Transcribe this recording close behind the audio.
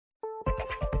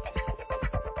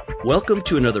Welcome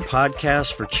to another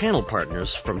podcast for channel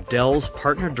partners from Dell's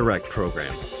Partner Direct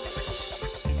program.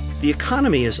 The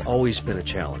economy has always been a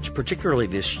challenge, particularly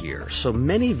this year, so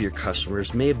many of your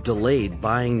customers may have delayed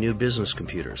buying new business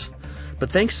computers.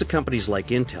 But thanks to companies like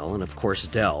Intel and, of course,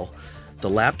 Dell, the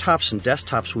laptops and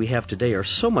desktops we have today are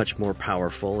so much more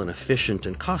powerful and efficient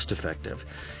and cost-effective.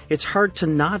 It's hard to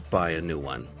not buy a new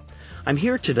one. I'm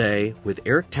here today with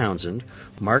Eric Townsend,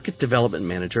 Market Development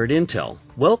Manager at Intel.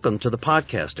 Welcome to the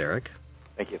podcast, Eric.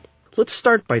 Thank you. Let's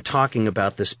start by talking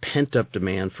about this pent-up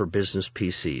demand for business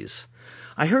PCs.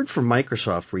 I heard from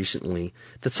Microsoft recently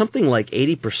that something like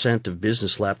 80% of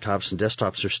business laptops and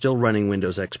desktops are still running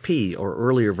Windows XP or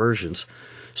earlier versions,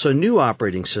 so new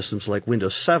operating systems like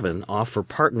Windows 7 offer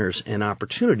partners an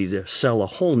opportunity to sell a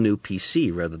whole new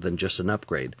PC rather than just an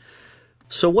upgrade.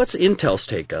 So what's Intel's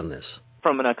take on this?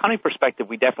 From an economy perspective,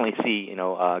 we definitely see,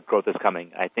 growth is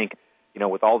coming. I think,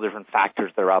 with all the different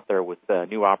factors that are out there with the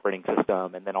new operating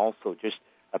system and then also just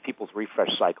people's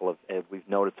refresh cycle, we've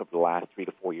noticed over the last 3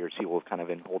 to 4 years, people have kind of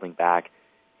been holding back.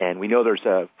 And we know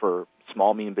for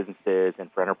small, medium businesses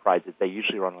and for enterprises, they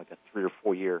usually run like a 3 or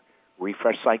 4 year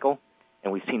refresh cycle.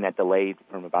 And we've seen that delayed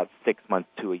from about 6 months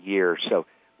to a year. So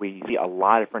we see a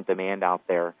lot of different demand out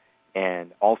there.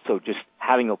 And also just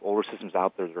having older systems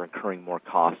out there that are incurring more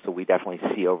costs. So we definitely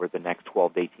see over the next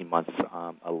 12 to 18 months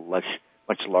a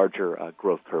much larger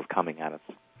growth curve coming at us.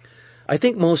 I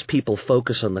think most people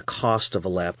focus on the cost of a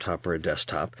laptop or a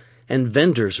desktop, and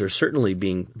vendors are certainly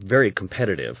being very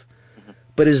competitive. Mm-hmm.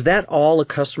 But is that all a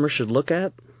customer should look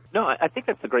at? No, I think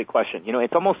that's a great question.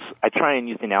 It's almost, I try and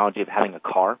use the analogy of having a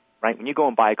car, right? When you go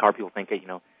and buy a car, people think that,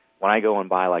 when I go and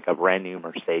buy like a brand new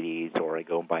Mercedes or I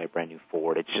go and buy a brand new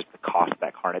Ford, it's just the cost of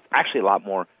that car. And it's actually a lot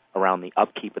more around the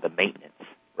upkeep of the maintenance,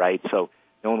 right? So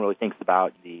no one really thinks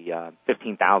about the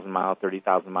 15,000 mile,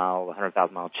 30,000 mile,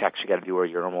 100,000 mile checks you got to do or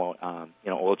your normal,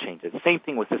 oil changes. Same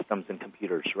thing with systems and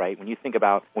computers, right? When you think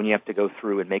about when you have to go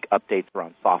through and make updates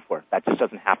around software, that just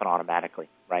doesn't happen automatically,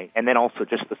 right? And then also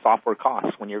just the software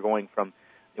costs when you're going from,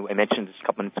 I mentioned just a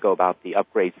couple minutes ago about the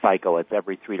upgrade cycle. It's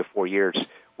every 3 to 4 years.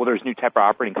 Well, there's new type of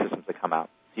operating systems that come out.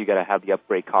 So you got to have the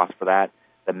upgrade cost for that,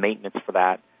 the maintenance for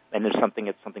that, and there's something,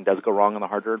 if something does go wrong on the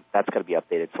hardware, that's got to be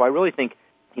updated. So I really think,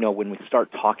 when we start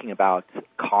talking about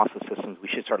cost of systems, we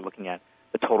should start looking at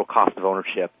the total cost of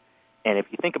ownership. And if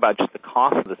you think about just the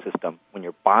cost of the system when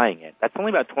you're buying it, that's only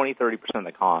about 20-30% of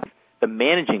the cost. The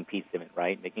managing piece of it,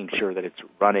 right, making sure that it's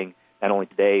running not only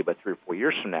today but 3 or 4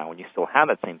 years from now when you still have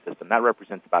that same system, that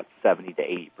represents about 70 to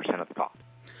 80% of the cost.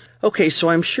 Okay, so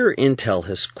I'm sure Intel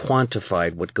has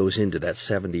quantified what goes into that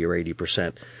 70 or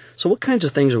 80%. So what kinds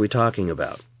of things are we talking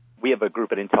about? We have a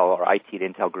group at Intel, our IT at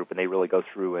Intel group, and they really go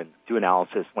through and do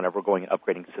analysis whenever we're going and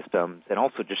upgrading systems and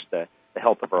also just the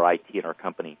health of our IT and our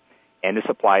company. And this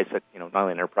applies to, not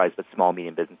only enterprise but small,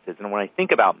 medium businesses. And when I think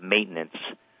about maintenance,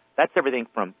 that's everything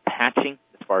from patching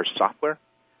as far as software,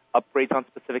 upgrades on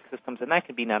specific systems, and that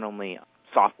can be not only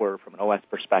software from an OS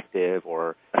perspective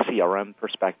or a CRM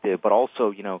perspective, but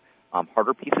also,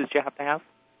 hardware pieces you have to have.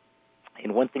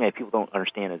 And one thing that people don't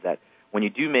understand is that when you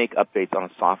do make updates on a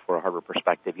software or hardware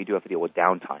perspective, you do have to deal with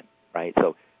downtime, right?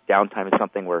 So downtime is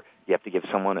something where you have to give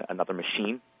someone another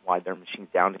machine while their machine's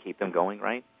down to keep them going,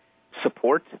 right?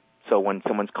 Support, so when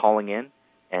someone's calling in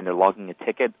and they're logging a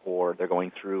ticket or they're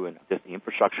going through and just the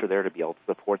infrastructure there to be able to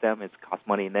support them, it costs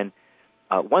money. And then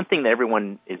one thing that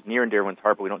everyone is near and dear to everyone's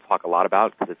heart, but we don't talk a lot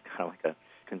about because it's kind of like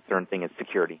a concern thing, is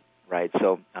security, right?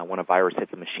 So when a virus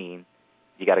hits a machine,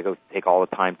 you got to go take all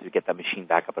the time to get that machine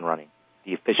back up and running.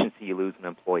 The efficiency you lose when an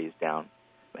employee is down.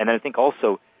 And then I think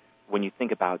also when you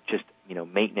think about just,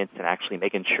 maintenance and actually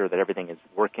making sure that everything is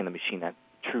working in the machine, that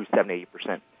true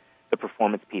 70-80%, the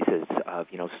performance pieces of,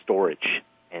 storage.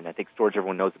 And I think storage,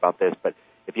 everyone knows about this, but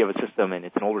if you have a system and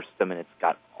it's an older system and it's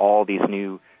got all these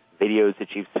new videos that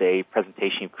you've saved,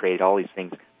 presentation you've created, all these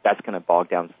things, that's going to bog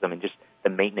down the system and just the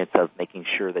maintenance of making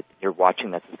sure that you're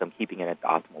watching that system, keeping it at the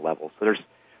optimal level. So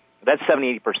that's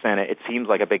 70-80%. It seems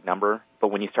like a big number, but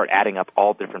when you start adding up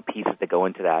all the different pieces that go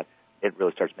into that, it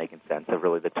really starts making sense. That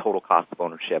really the total cost of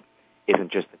ownership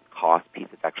isn't just the cost piece,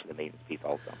 it's actually the maintenance piece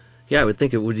also. Yeah, I would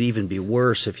think it would even be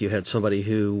worse if you had somebody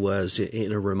who was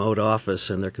in a remote office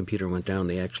and their computer went down,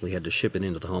 they actually had to ship it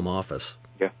into the home office.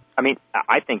 Yeah. I mean,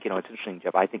 I think, it's interesting,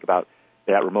 Jeff, I think about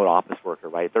that remote office worker,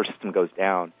 right? If their system goes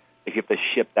down, if you have to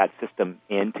ship that system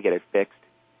in to get it fixed,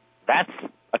 that's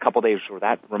a couple of days where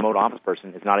that remote office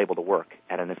person is not able to work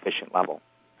at an efficient level,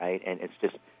 right? And it's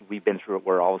just, we've been through it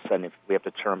where all of a sudden if we have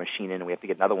to turn a machine in and we have to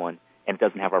get another one and it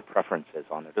doesn't have our preferences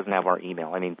on it, doesn't have our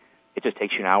email. I mean, it just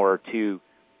takes you an hour or two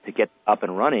to get up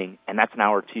and running, and that's an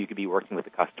hour or two you could be working with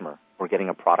the customer or getting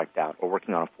a product out or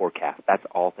working on a forecast. That's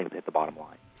all things that hit the bottom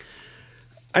line.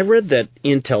 I read that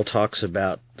Intel talks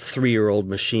about 3-year-old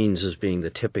machines as being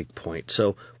the tipping point.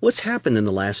 So what's happened in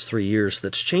the last 3 years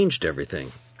that's changed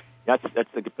everything? That's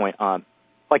a good point.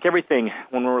 Like everything,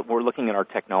 when we're looking at our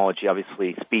technology,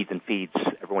 obviously speeds and feeds,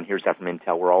 everyone hears that from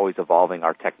Intel. We're always evolving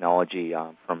our technology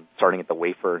from starting at the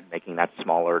wafer, making that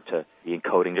smaller, to the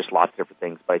encoding, just lots of different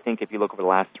things. But I think if you look over the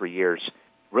last 3 years,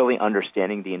 really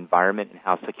understanding the environment and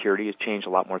how security has changed, a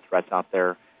lot more threats out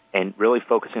there, and really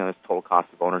focusing on this total cost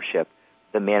of ownership,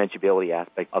 the manageability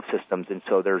aspect of systems. And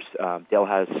so there's Dell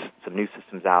has some new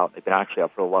systems out. They've been actually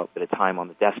out for a little bit of time on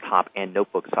the desktop and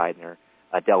notebook side, and they're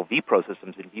Dell vPro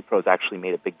systems, and vPro's actually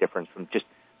made a big difference from just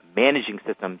managing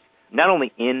systems, not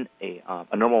only in a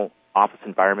normal office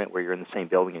environment where you're in the same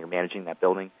building and you're managing that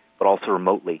building, but also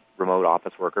remotely, remote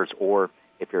office workers, or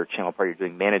if you're a channel partner, you're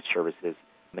doing managed services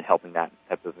and helping that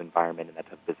type of environment and that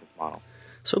type of business model.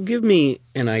 So give me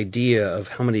an idea of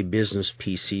how many business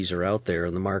PCs are out there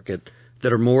in the market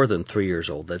that are more than 3 years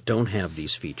old that don't have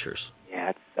these features.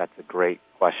 Yeah, that's a great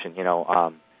question.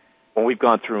 When we've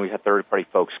gone through and we've had third-party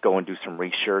folks go and do some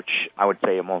research, I would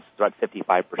say almost about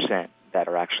 55% that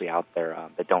are actually out there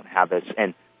that don't have this.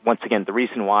 And once again, the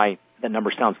reason why that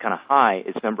number sounds kind of high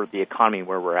is, remember, the economy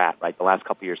where we're at, right? The last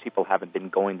couple of years, people haven't been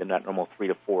going to that normal 3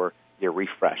 to 4 year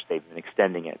refresh. They've been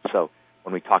extending it. So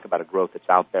when we talk about a growth that's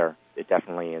out there, it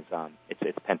definitely is,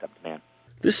 it's pent-up demand.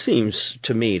 This seems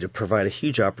to me to provide a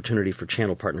huge opportunity for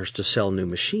channel partners to sell new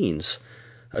machines,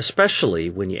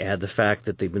 especially when you add the fact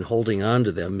that they've been holding on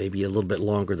to them maybe a little bit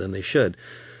longer than they should.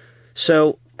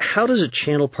 So how does a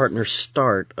channel partner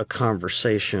start a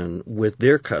conversation with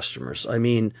their customers? I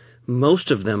mean, most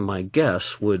of them, I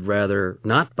guess, would rather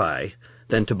not buy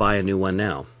than to buy a new one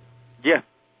now. Yeah.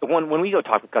 When we go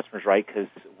talk with customers, right, because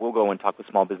we'll go and talk with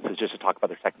small businesses just to talk about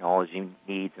their technology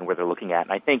needs and where they're looking at.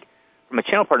 And I think from a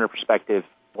channel partner perspective,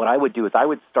 what I would do is I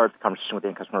would start the conversation with the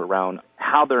end customer around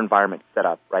how their environment's set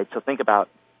up, right? So think about,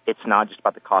 it's not just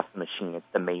about the cost of the machine, it's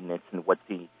the maintenance and what's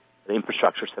the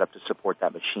infrastructure set up to support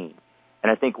that machine.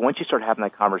 And I think once you start having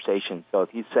that conversation, so if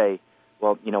you say,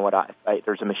 well, you know what,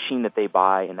 there's a machine that they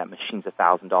buy and that machine's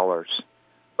 $1,000,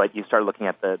 but you start looking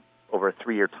at over a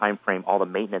 3-year time frame, all the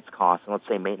maintenance costs, and let's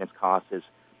say maintenance cost is,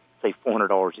 say,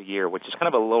 $400 a year, which is kind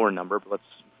of a lower number, but let's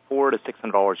 $400 to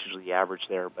 $600 usually the average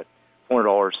there, but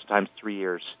 $400 times 3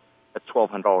 years, that's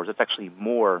 $1,200. That's actually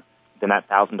more than that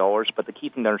 $1,000. But the key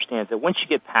thing to understand is that once you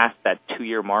get past that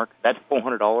 2-year mark, that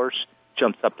 $400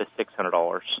 jumps up to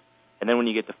 $600. And then when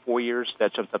you get to 4 years,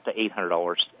 that jumps up to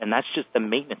 $800. And that's just the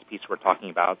maintenance piece we're talking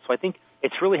about. So I think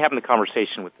it's really having the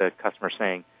conversation with the customer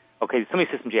saying, okay, some of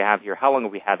these systems you have here, how long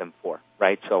have we had them for,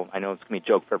 right? So I know it's going to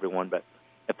be a joke for everyone, but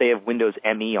if they have Windows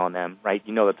ME on them, right,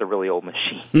 you know that's a really old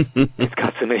machine. It's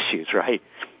got some issues, right?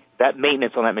 That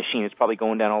maintenance on that machine is probably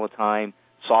going down all the time.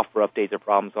 Software updates or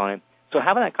problems on it. So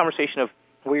having that conversation of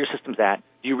where your system's at,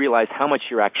 do you realize how much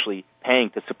you're actually paying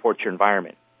to support your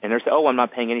environment? And they're saying, oh, I'm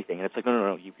not paying anything. And it's like,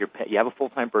 no. You have a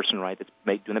full-time person, right, that's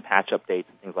doing the patch updates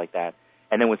and things like that.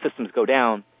 And then when systems go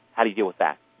down, how do you deal with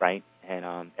that, right? And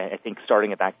I think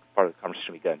starting at that part of the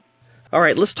conversation would be good. All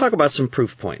right, let's talk about some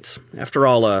proof points. After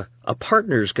all, a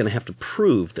partner is going to have to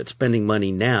prove that spending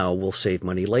money now will save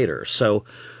money later. So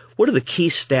what are the key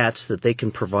stats that they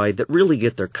can provide that really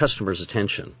get their customers'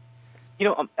 attention?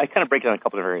 I kind of break it down a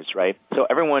couple of areas, right? So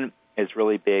everyone is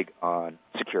really big on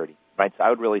security, right? So I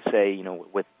would really say,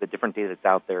 with the different data that's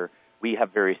out there, we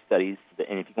have various studies,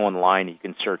 and if you go online, you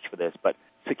can search for this. But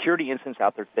security incidents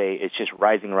out there today, it's just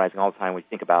rising all the time. We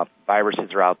think about viruses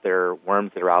that are out there,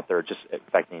 worms that are out there, just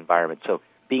affecting the environment. So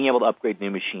being able to upgrade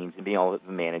new machines and being able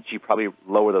to manage, you probably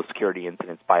lower those security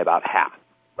incidents by about half,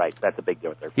 right? So that's a big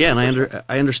deal there. Yeah, and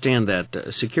I understand that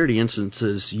security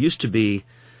instances used to be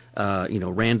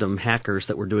random hackers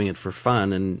that were doing it for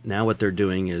fun, and now what they're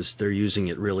doing is they're using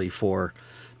it really for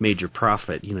major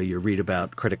profit. You read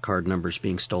about credit card numbers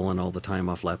being stolen all the time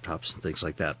off laptops and things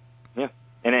like that. Yeah,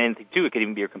 and too, it could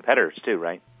even be your competitors too,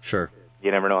 right? Sure.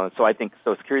 You never know. So I think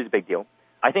security is a big deal.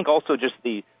 I think also just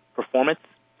the performance.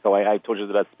 So I told you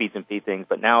about speeds and feed things,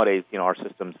 but nowadays, our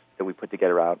systems that we put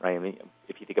together out, right? I mean,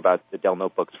 if you think about the Dell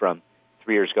notebooks from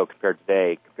 3 years ago compared to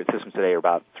today, systems today are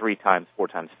about 3 times, 4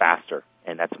 times faster.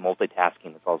 And that's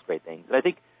multitasking. That's all those great things. And I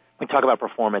think when we talk about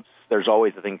performance, there's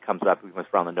always a thing that comes up. We must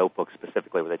around the notebook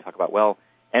specifically where they talk about,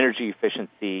 energy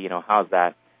efficiency, how's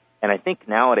that? And I think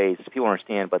nowadays people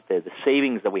understand, but the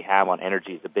savings that we have on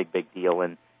energy is a big, big deal.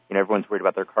 And, everyone's worried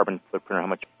about their carbon footprint or how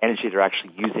much energy they're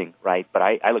actually using, right? But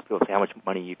I look at people and say how much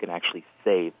money you can actually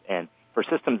save. And for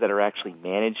systems that are actually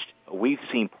managed, we've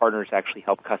seen partners actually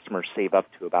help customers save up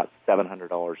to about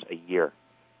 $700 a year.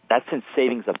 That's in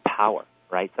savings of power.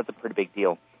 right? So that's a pretty big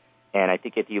deal. And I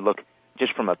think if you look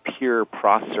just from a pure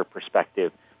processor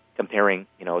perspective, comparing,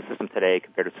 a system today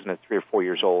compared to a system that's 3 or 4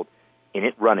 years old, in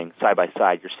it running side by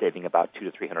side, you're saving about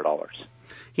 $200 to $300.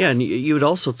 Yeah, and you would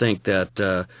also think that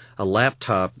a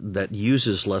laptop that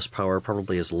uses less power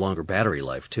probably has a longer battery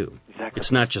life, too. Exactly.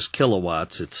 It's not just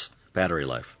kilowatts, it's battery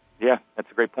life. Yeah, that's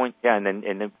a great point. Yeah, and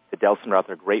the Dell systems are out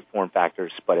there, great form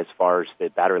factors, but as far as the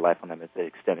battery life on them, it's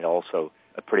extended also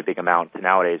a pretty big amount. To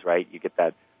nowadays, right, you get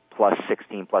that plus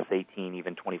 16, plus 18,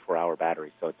 even 24-hour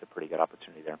battery, so it's a pretty good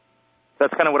opportunity there. So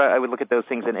that's kind of what I would look at those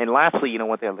things. And lastly,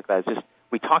 one thing I look at is just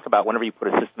we talk about whenever you put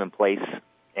a system in place,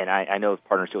 and I know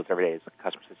partners do this every day, is the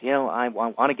customer says, I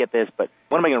want to get this, but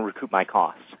when am I going to recoup my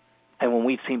costs? And when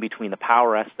we've seen between the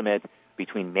power estimate,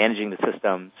 between managing the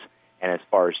systems, and as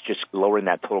far as just lowering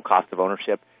that total cost of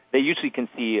ownership, they usually can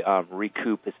see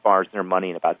recoup as far as their money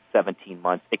in about 17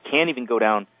 months. It can even go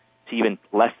down to even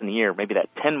less than a year, maybe that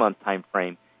 10-month time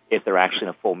frame, if they're actually in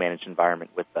a full managed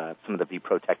environment with some of the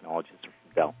vPro technologies from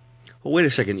Dell. Well, wait a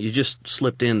second. You just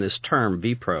slipped in this term,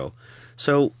 vPro.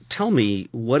 So tell me,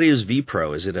 what is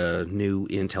vPro? Is it a new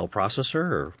Intel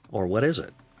processor, or what is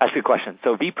it? That's a good question.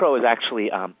 So vPro is actually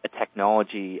a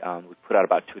technology we put out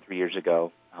about 2 or 3 years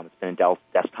ago. It's been in Dell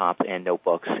desktops and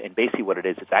notebooks. And basically what it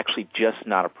is, it's actually just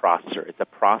not a processor. It's a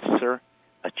processor,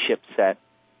 a chipset,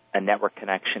 a network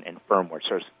connection, and firmware. So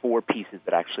there's 4 pieces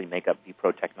that actually make up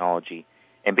vPro technology.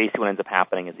 And basically what ends up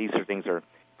happening is these sort of things are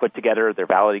put together, they're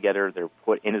validated together, they're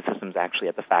put into systems actually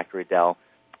at the factory at Dell.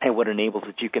 And what enables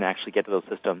it, you can actually get to those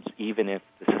systems even if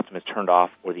the system is turned off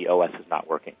or the OS is not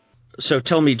working. So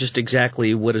tell me just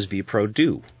exactly, what does vPro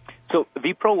do? So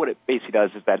vPro, what it basically does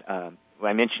is that,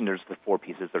 I mentioned there's the 4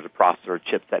 pieces. There's a processor,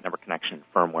 chipset, network connection, and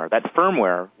firmware. That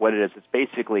firmware, what it is, it's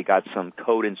basically got some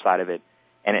code inside of it,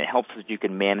 and it helps that you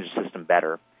can manage the system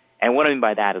better. And what I mean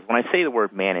by that is when I say the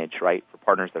word manage, right, for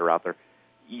partners that are out there,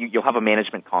 you'll have a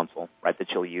management console, right, that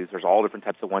you'll use. There's all different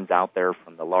types of ones out there,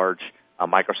 from the large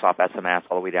Microsoft SMS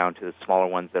all the way down to the smaller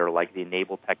ones that are like the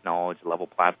enabled technology level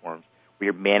platforms where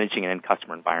you're managing an end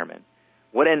customer environment.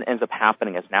 What ends up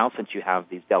happening is now, since you have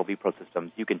these Dell vPro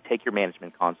systems, you can take your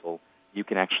management console, you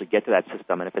can actually get to that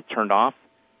system, and if it's turned off,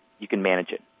 you can manage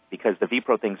it because the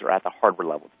vPro things are at the hardware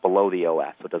level. It's below the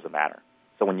OS, so it doesn't matter.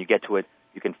 So when you get to it,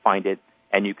 you can find it,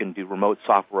 and you can do remote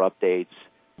software updates.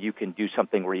 You can do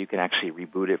something where you can actually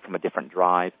reboot it from a different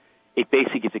drive. It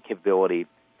basically gives a capability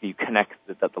so you connect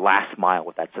the last mile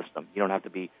with that system. You don't have to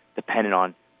be dependent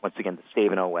on, once again, the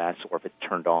save an OS, or if it's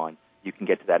turned on, you can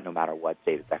get to that no matter what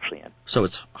state it's actually in. So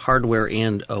it's hardware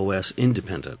and OS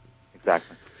independent.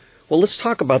 Exactly. Well, let's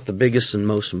talk about the biggest and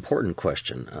most important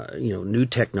question. New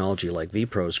technology like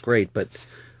vPro is great, but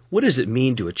what does it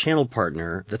mean to a channel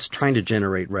partner that's trying to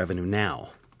generate revenue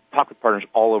now? Talk with partners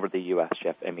all over the U.S.,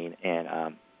 Jeff. And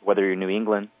whether you're in New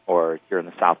England or you're in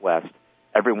the Southwest,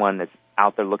 everyone that's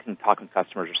out there looking, talking to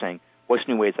customers are saying, what's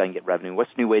new ways I can get revenue?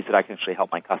 What's new ways that I can actually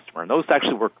help my customer? And those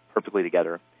actually work perfectly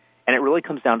together. And it really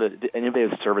comes down to the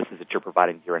innovative services that you're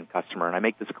providing to your end customer. And I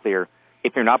make this clear.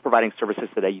 If you're not providing services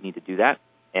today, you need to do that.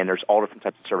 And there's all different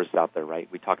types of services out there, right?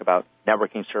 We talk about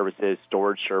networking services,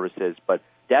 storage services, but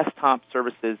desktop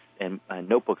services and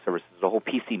notebook services, the whole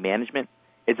PC management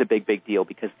is a big, big deal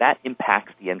because that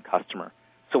impacts the end customer.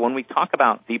 So when we talk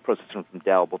about vPro systems from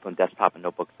Dell, both on desktop and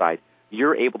notebook side,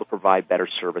 you're able to provide better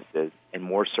services and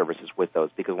more services with those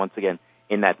because, once again,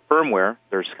 in that firmware,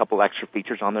 there's a couple extra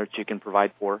features on there that you can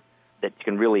provide for that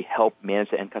can really help manage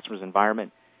the end customer's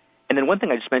environment. And then one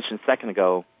thing I just mentioned a second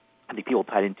ago, I think people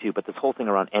tied into, but this whole thing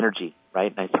around energy,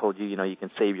 right? And I told you, you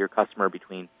can save your customer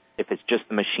between, if it's just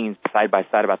the machines side by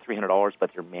side, about $300,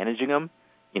 but you're managing them,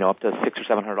 up to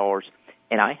 $600 or $700.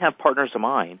 And I have partners of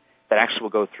mine that actually will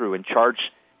go through and charge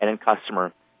an end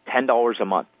customer $10 a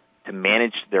month to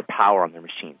manage their power on their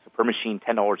machine. So per machine,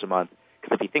 $10 a month.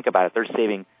 Because if you think about it, they're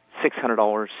saving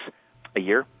 $600 a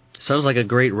year. Sounds like a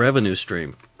great revenue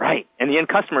stream. Right. And the end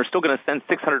customer is still going to send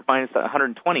 600 minus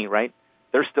 120, right?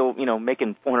 They're still,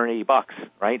 making $480,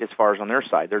 right, as far as on their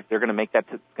side. They're going to make that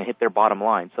to hit their bottom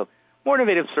line. So more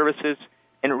innovative services,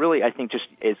 and it really, I think, just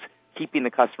is keeping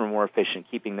the customer more efficient,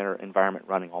 keeping their environment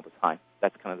running all the time.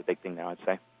 That's kind of the big thing now, I'd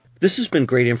say. This has been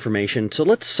great information, so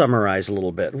let's summarize a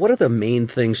little bit. What are the main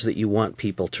things that you want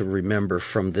people to remember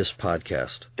from this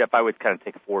podcast? Jeff, I would kind of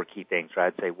take 4 key things, right?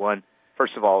 I'd say, one,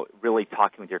 first of all, really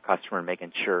talking with your customer and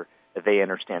making sure that they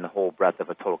understand the whole breadth of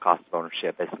a total cost of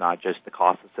ownership. It's not just the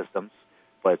cost of systems,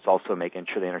 but it's also making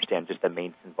sure they understand just the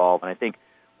maintenance involved. And I think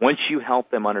once you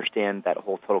help them understand that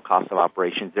whole total cost of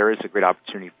operations, there is a great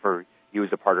opportunity for you as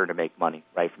a partner to make money,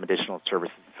 right, from additional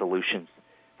services and solutions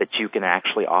that you can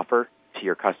actually offer to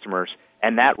your customers.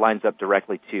 And that lines up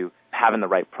directly to having the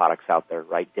right products out there,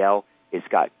 right? Dell It's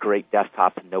got great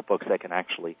desktops and notebooks that can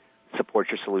actually support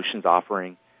your solutions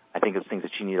offering. I think it's things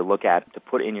that you need to look at to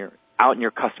put out in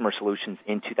your customer solutions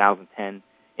in 2010.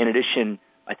 In addition,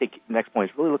 I think the next point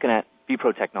is really looking at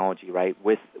vPro technology, right?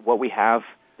 With what we have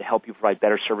to help you provide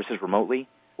better services remotely,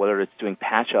 whether it's doing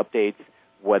patch updates,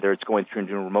 whether it's going through and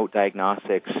doing remote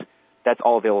diagnostics, that's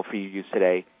all available for you to use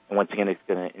today. And once again, it's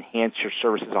going to enhance your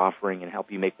services offering and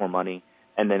help you make more money.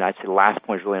 And then I'd say the last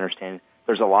point is really understanding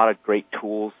there's a lot of great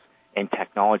tools and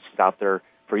technologies out there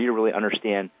for you to really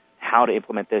understand how to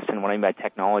implement this. And what I mean by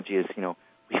technology is,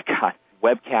 we've got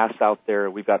webcasts out there.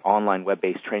 We've got online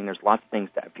web-based training. There's lots of things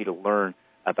for you to learn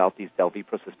about these Dell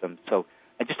vPro systems. So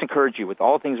I just encourage you, with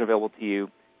all the things available to you,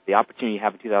 the opportunity you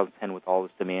have in 2010 with all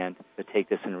this demand, to take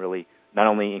this and really not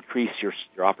only increase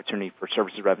your opportunity for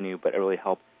services revenue, but really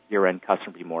help your end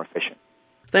customer be more efficient.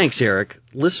 Thanks, Eric.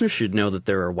 Listeners should know that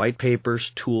there are white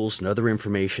papers, tools, and other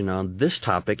information on this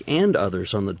topic and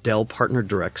others on the Dell Partner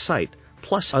Direct site,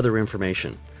 plus other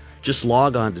information. Just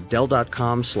log on to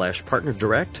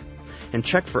Dell.com/PartnerDirect and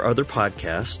check for other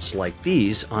podcasts like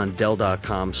these on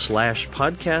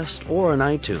Dell.com/podcast or on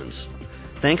iTunes.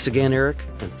 Thanks again, Eric,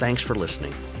 and thanks for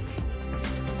listening.